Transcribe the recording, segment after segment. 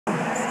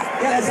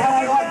que les ha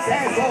dado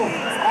acceso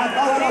a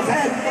todos los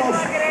centros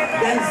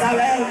del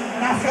saber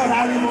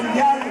nacional y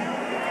mundial,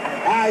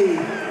 hay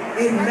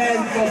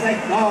inmenso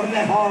sector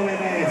de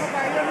jóvenes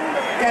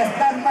que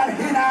están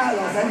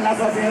marginados en la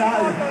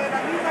sociedad,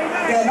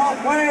 que no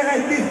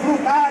pueden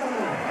disfrutar,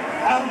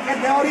 aunque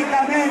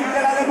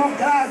teóricamente la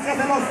democracia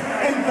se los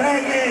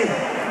entregue,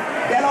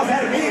 de los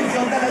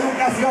servicios de la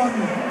educación,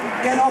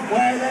 que no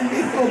pueden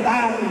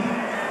disfrutar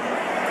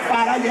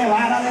para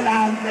llevar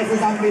adelante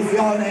sus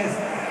ambiciones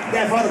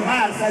de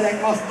formarse, de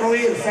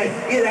construirse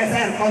y de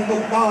ser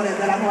conductores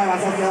de la nueva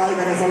sociedad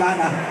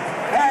venezolana.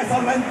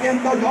 Eso lo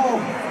entiendo yo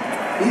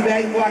y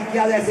vengo aquí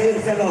a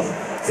decírselos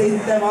sin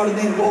temor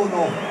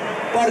ninguno,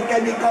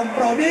 porque mi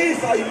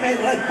compromiso y mi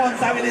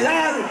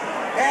responsabilidad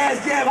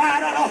es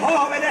llevar a los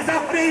jóvenes a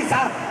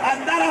prisa,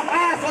 andar a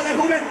paso de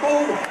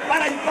juventud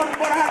para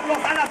incorporarlos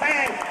a la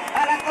fe,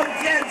 a la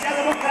conciencia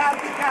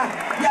democrática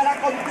y a la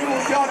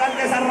contribución al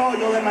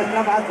desarrollo de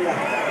nuestra patria.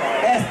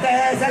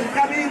 Este es el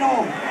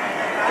camino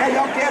que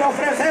yo quiero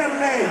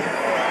ofrecerle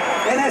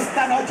en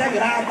esta noche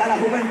grata a la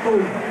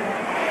juventud.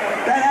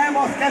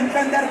 Tenemos que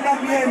entender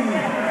también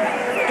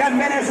que en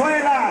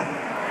Venezuela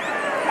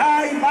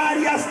hay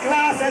varias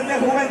clases de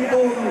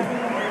juventud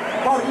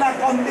por la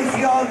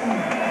condición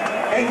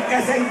en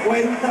que se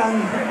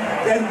encuentran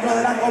dentro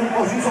de la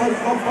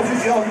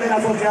composición de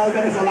la sociedad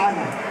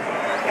venezolana.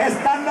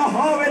 Están los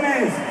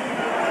jóvenes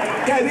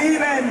que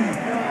viven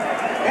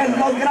en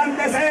los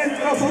grandes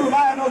centros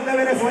urbanos de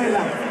Venezuela.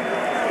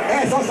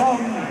 Esos son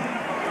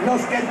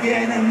los que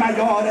tienen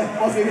mayores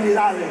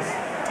posibilidades.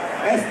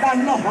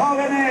 Están los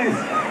jóvenes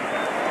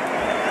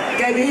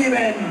que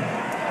viven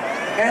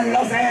en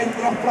los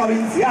centros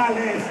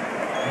provinciales,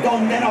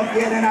 donde no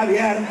tienen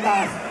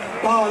abiertas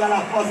todas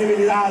las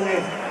posibilidades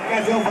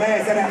que se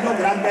ofrecen en los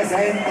grandes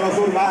centros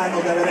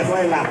urbanos de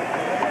Venezuela.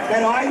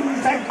 Pero hay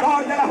un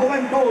sector de la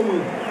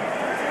juventud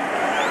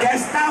que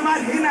está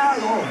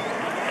marginado,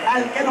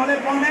 al que no le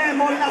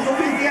ponemos la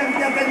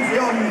suficiente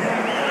atención,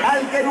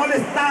 al que no le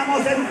estamos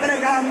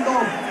entregando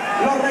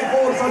los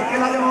recursos que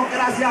la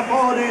democracia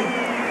pone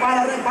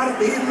para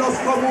repartirlos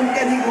como un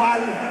bien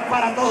igual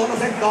para todos los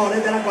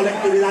sectores de la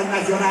colectividad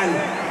nacional.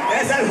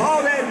 Es el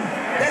joven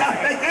de las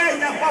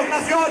pequeñas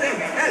poblaciones,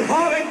 el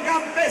joven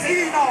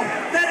campesino.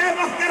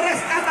 Tenemos que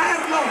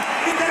rescatarlo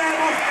y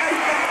tenemos que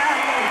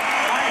integrarlo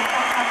a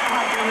esta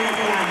patria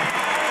venezolana.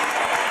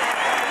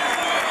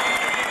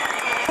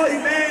 Hoy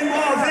vengo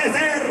a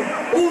ofrecer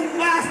un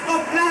vasto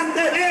plan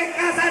de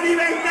becas a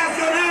nivel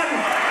nacional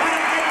para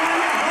que no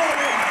haya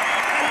jóvenes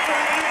que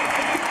puedan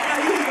ser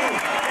distraídos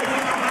de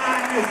sus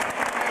afanes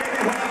de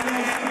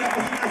mejoramiento y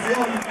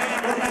capacitación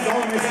por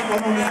razones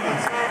económicas.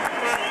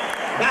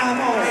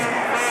 Vamos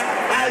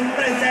a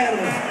emprender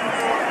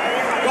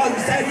con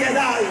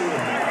seriedad,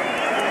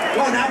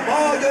 con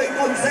apoyo y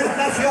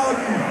concertación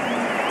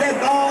de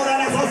toda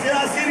la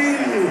sociedad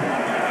civil,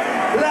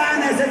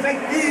 planes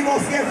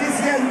efectivos y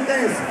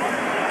eficientes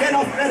que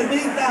nos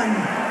permitan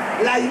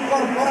la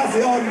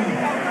incorporación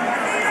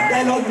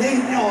de los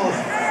niños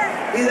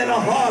y de los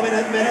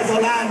jóvenes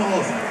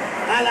venezolanos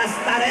a las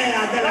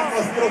tareas de la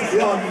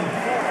construcción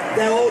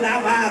de una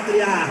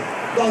patria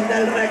donde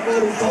el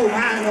recurso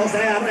humano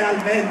sea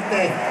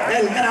realmente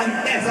el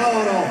gran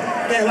tesoro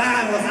que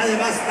vamos a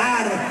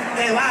devastar,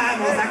 que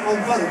vamos a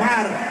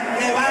conformar,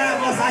 que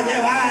vamos a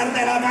llevar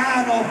de la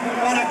mano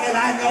para que el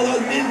año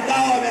 2000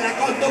 tome la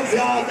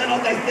conducción de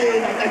los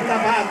destinos de esta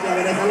patria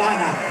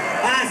venezolana.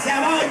 Hacia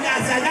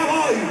allá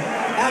voy,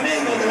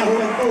 amigos de la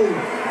juventud,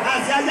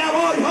 hacia allá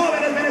voy,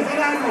 jóvenes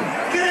venezolanos.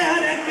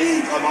 Crean en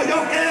mí como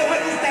yo creo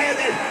en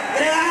ustedes.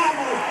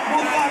 Creamos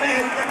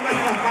mutuamente en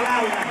nuestras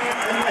palabras,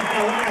 en nuestra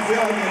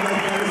vocación y en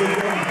nuestra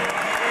decisión.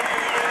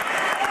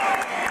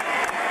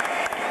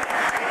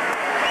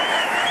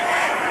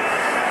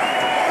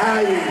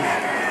 Hay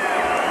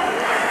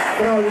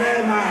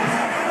problemas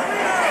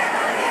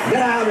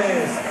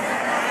graves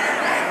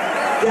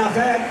que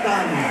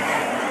afectan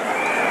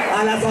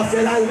a la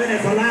sociedad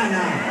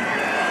venezolana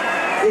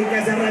y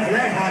que se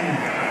reflejan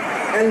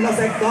en los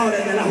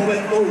sectores de la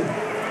juventud.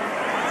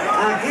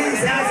 Aquí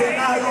se ha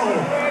citado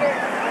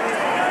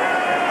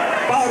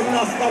por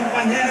los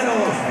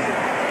compañeros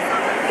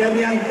que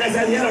me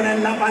antecedieron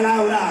en la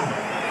palabra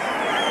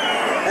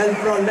el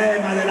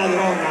problema de la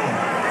droga.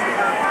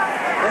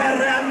 Es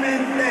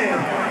realmente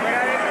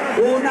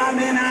una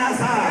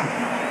amenaza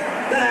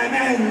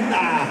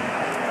tremenda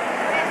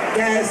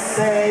que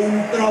se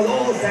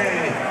introduce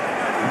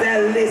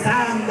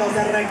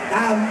deslizándose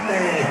rectante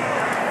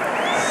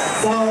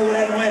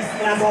sobre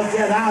nuestra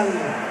sociedad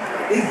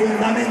y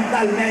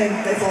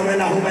fundamentalmente sobre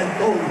la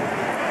juventud.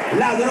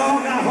 La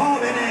droga,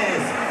 jóvenes,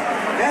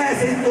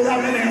 es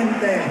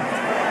indudablemente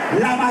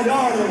la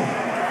mayor,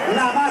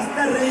 la más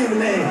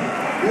terrible,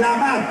 la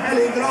más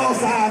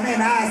peligrosa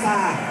amenaza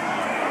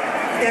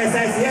que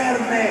se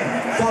cierne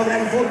sobre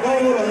el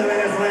futuro de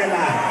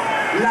Venezuela.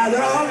 La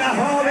droga,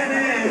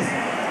 jóvenes,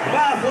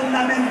 va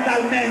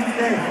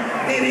fundamentalmente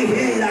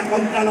dirigida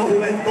contra la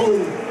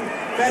juventud.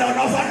 Pero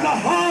no son los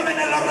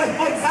jóvenes los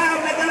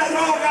responsables de la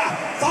droga,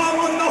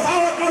 somos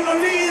nosotros los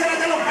líderes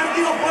de los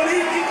partidos políticos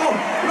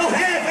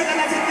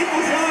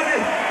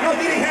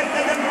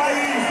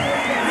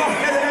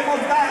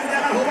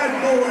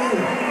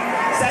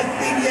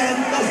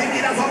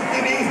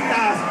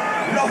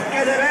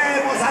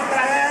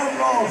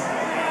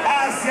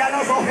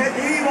los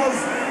objetivos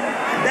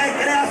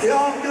de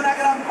creación de una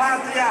gran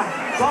patria.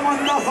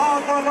 Somos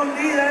nosotros los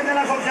líderes de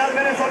la sociedad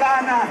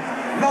venezolana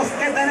los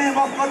que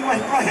tenemos con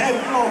nuestro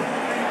ejemplo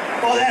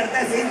poder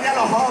decirle a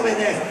los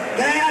jóvenes: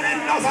 crean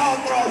en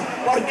nosotros,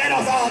 porque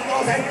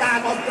nosotros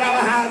estamos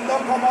trabajando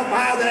como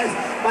padres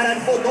para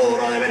el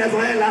futuro de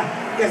Venezuela,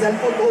 que es el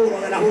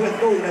futuro de la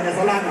juventud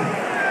venezolana.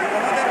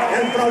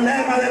 El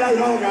problema de la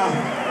droga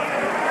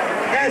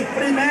es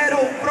primero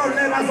un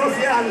problema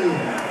social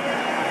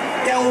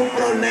que un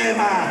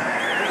problema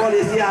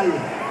policial.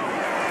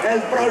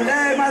 El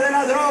problema de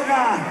la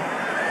droga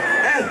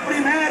es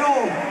primero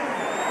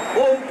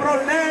un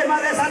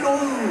problema de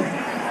salud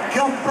que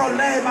un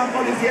problema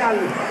policial.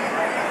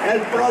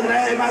 El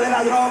problema de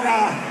la droga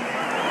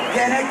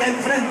tiene que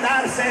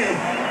enfrentarse,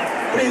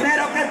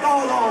 primero que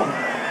todo,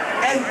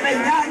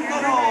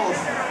 empeñándonos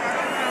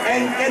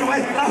en que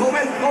nuestra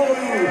juventud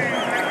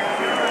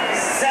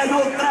se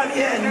nutra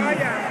bien,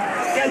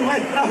 que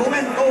nuestra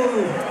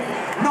juventud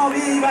no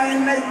viva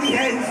en la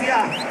indigencia,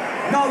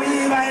 no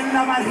viva en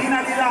la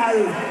marginalidad,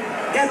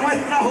 que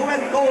nuestra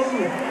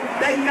juventud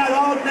tenga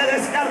donde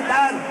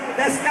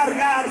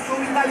descargar su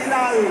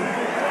vitalidad,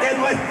 que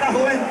nuestra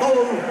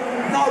juventud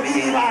no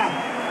viva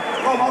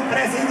como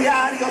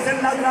presidiarios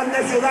en las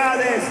grandes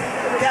ciudades,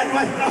 que a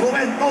nuestra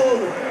juventud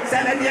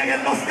se le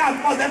nieguen los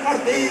campos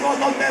deportivos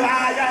donde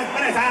vaya a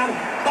expresar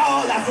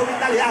toda su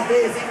vitalidad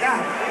física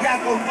y a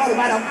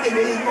conformar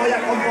optimismo y a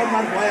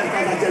conformar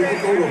fuerzas hacia el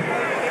futuro.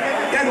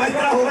 Que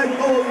nuestra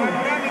juventud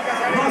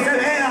no se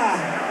vea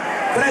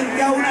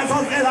frente a una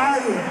sociedad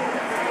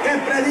que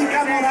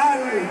predica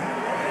moral,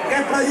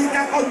 que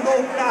predica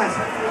conductas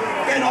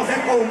que no se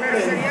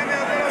cumplen.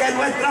 Que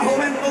nuestra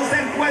juventud se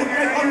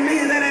encuentre con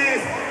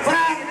líderes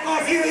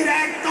francos y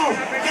directos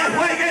que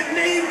jueguen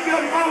limpio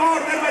en favor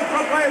de nuestro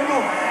pueblo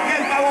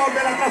y en favor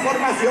de la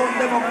transformación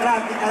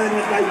democrática de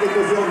nuestra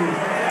institución.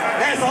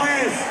 Eso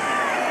es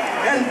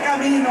el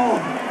camino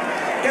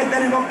que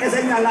tenemos que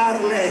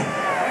señalarle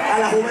a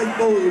la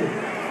juventud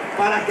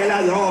para que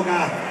la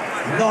droga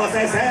no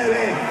se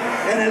cebe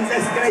en el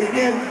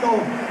descreimiento,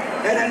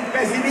 en el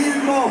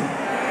pesimismo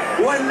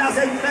o en las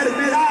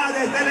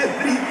enfermedades del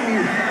espíritu,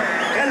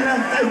 en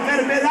las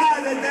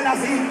enfermedades de la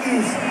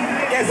psiquis,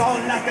 que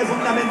son las que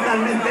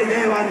fundamentalmente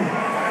llevan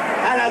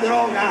a la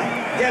droga,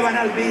 llevan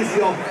al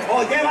vicio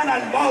o llevan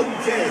al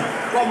bonche,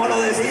 como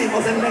lo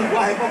decimos en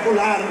lenguaje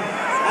popular,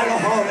 a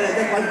los jóvenes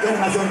de cualquier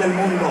nación del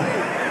mundo.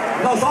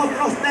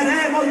 Nosotros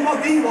tenemos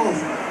motivos,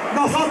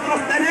 nosotros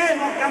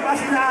tenemos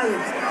capacidad,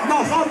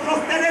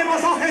 nosotros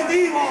tenemos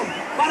objetivos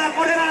para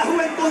poner a la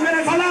juventud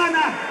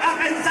venezolana a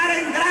pensar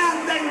en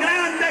grande, en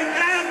grande, en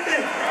grande,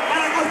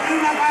 para construir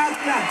una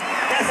patria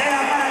que sea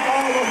para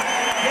todos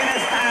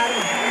bienestar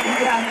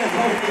y grandes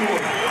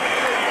objetivos.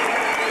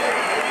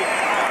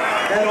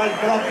 Pero al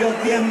propio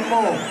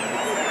tiempo,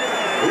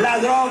 la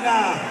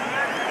droga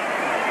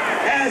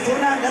es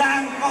una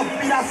gran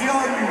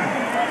conspiración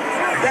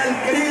del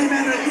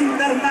crimen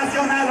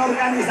internacional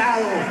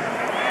organizado.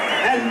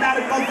 El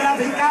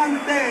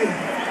narcotraficante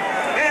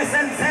es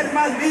el ser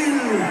más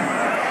vil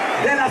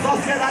de la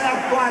sociedad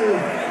actual.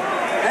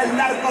 El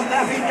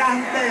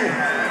narcotraficante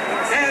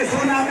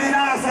es una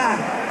amenaza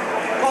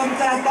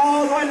contra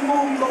todo el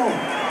mundo,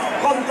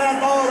 contra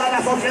todas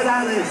las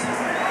sociedades.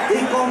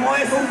 Y como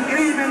es un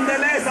crimen de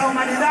lesa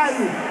humanidad,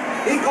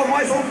 y como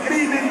es un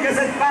crimen que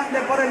se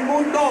expande por el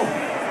mundo,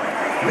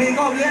 mi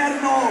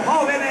gobierno,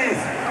 jóvenes,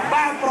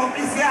 va a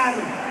propiciar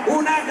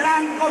una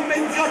gran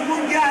convención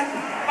mundial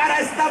para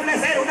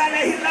establecer una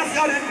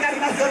legislación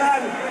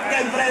internacional que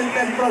enfrente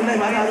el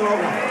problema de la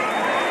droga.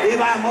 Y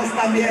vamos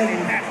también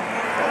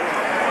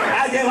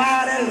a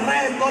llevar el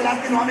reto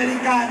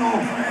latinoamericano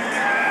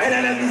en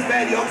el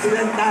hemisferio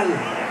occidental.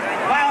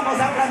 Vamos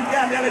a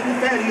plantearle al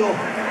hemisferio,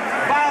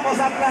 vamos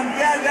a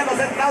plantearle a los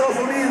Estados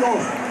Unidos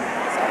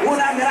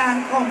una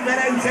gran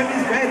conferencia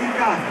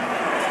hemisférica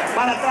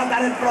para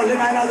tratar el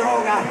problema de la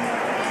droga,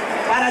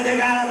 para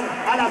llegar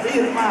a la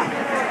firma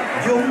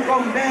de un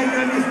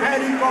convenio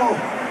hemisférico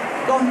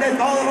donde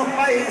todos los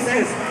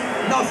países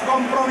nos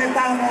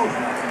comprometamos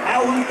a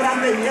un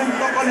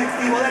tratamiento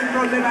colectivo del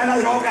problema de la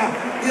droga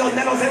y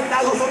donde los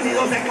Estados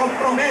Unidos se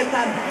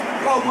comprometan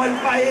como el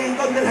país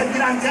donde se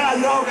financia la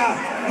droga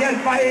y el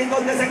país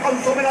donde se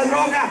consume la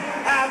droga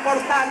a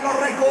aportar los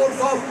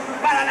recursos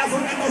para la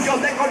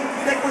sustitución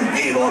de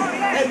cultivos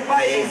en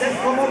países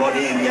como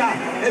Bolivia,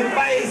 en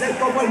países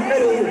como el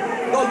Perú,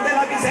 donde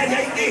la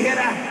miseria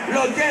indígena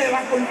los lleva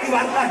a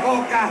cultivar la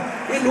coca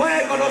y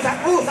luego nos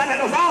acusan a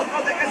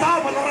nosotros de que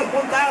somos los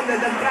responsables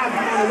del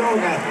tráfico de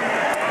drogas.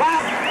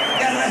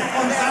 De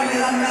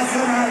responsabilidad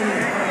nacional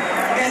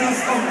que nos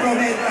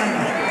comprometan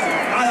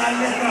a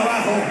darle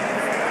trabajo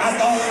a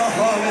todos los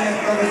jóvenes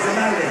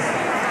profesionales.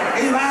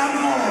 Y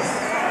vamos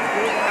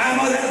a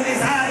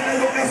modernizar la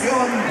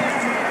educación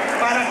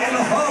para que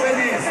los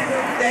jóvenes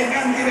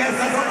tengan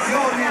diversas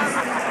opciones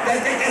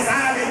desde que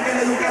salen de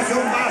la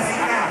educación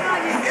básica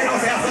y que no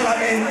sea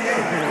solamente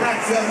la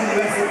acción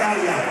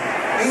universitaria.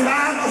 Y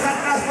vamos a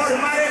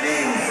transformar el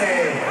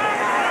INSE.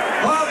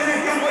 Jóvenes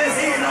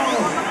campesinos,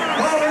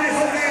 jóvenes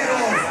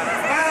obreros,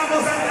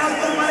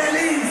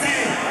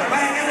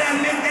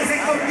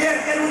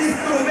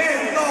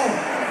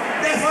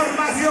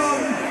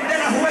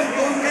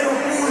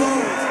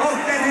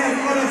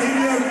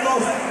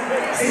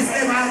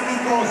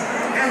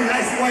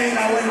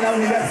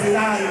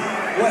 universidad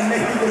o en la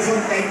institución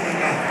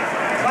técnica.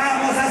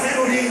 Vamos a hacer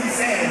un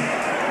INSE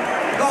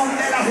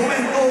donde la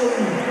juventud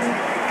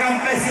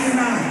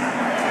campesina,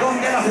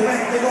 donde la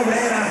juventud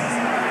obrera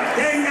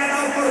tenga la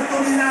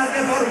oportunidad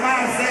de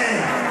formarse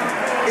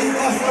y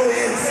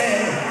construirse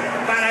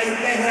para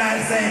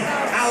integrarse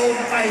a un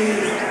país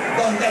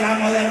donde la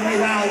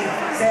modernidad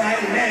sea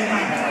el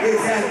lema y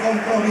sea el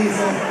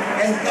compromiso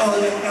en todo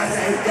el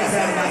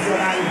quehacer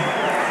nacional.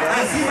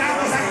 Así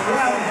vamos a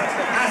actuar,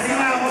 así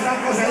vamos a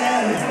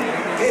proceder.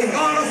 Y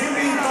yo los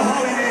invito,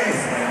 jóvenes,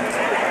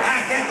 a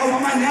que como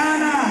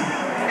mañana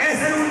es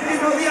el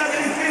último día de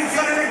la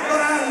inscripción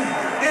electoral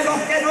de los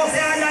que no se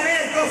hayan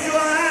hecho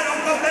ciudadanos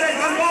con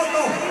derecho al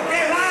voto,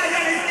 que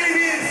vayan a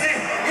inscribirse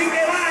y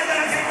que vayan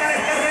a aceptar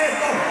este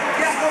reto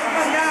y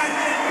acompañar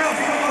el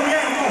próximo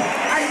gobierno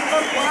a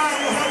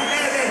incorporarlos a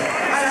ustedes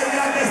a las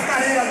grandes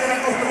tareas de la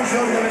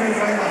construcción de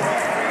Venezuela.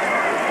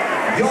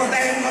 Yo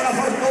tengo la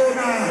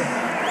fortuna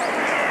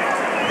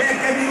de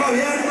que mi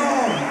gobierno,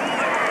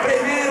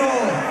 primero,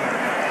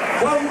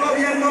 fue un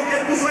gobierno que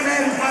puso el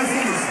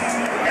énfasis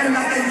en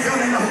la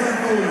atención en la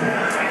juventud.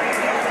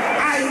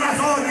 Hay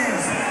razones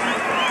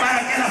para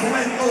que la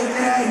juventud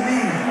crea en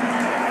mí.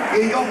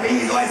 Y yo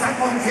pido esa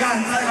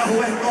confianza de la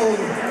juventud,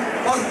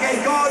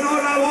 porque yo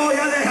no la voy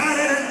a dejar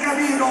en el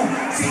camino.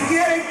 Si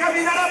quieren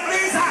caminar a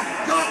prisa,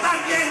 yo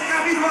también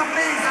camino a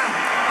prisa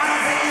para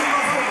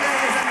seguirlos a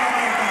ustedes en la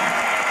vuelta.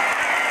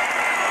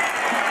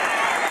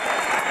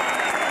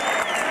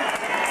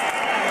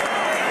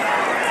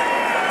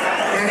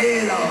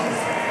 Queridos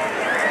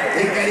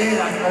y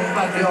queridas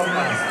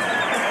compatriotas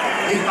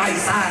y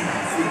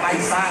paisanas y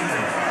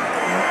paisanos,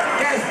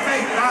 ¡qué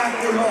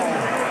espectáculo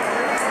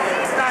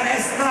tan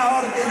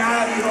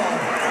extraordinario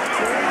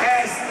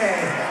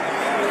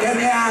que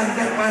me han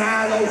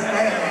deparado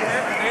ustedes!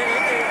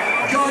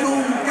 Yo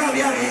nunca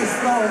había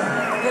visto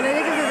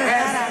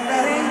esta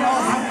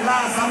hermosa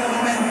plaza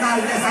monumental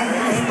de San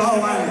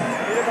Cristóbal,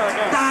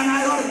 tan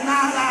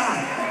adornada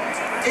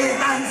y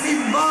tan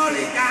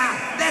simbólica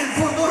del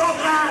futuro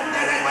grande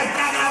de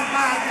nuestra gran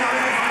patria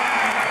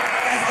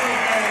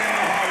Venezuela.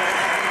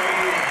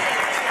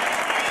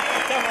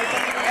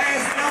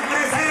 Esta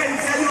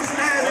presencia de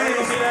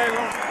ustedes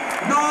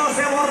no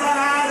se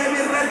borrará de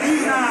mis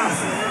retinas,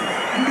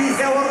 ni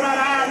se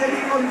borrará de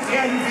mi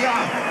conciencia.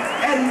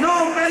 En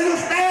nombre de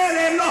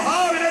ustedes, los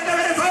jóvenes de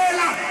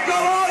Venezuela, yo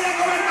voy a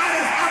gobernar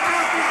esta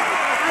patria,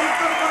 a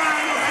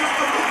incorporarnos a la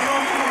constitución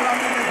como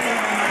grandes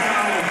destinos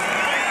nacionales.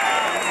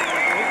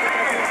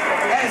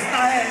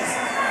 Esta es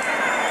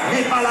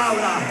mi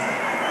palabra,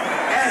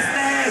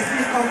 este es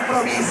mi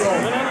compromiso,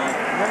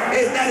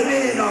 y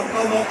termino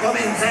como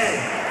comencé.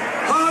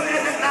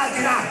 Jóvenes de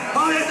Táchira,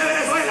 jóvenes de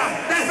Venezuela,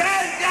 de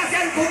frente hacia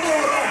el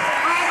futuro.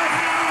 ¡Vamos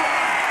a la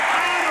obra!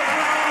 ¡Vamos a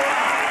la obra!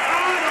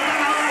 ¡Vamos a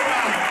la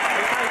obra!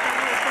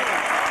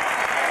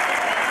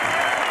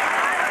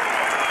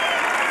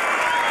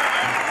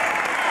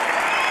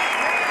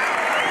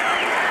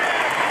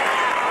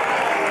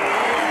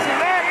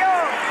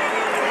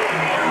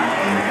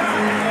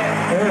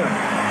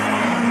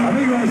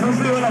 Amigos, han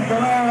sido las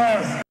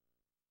palabras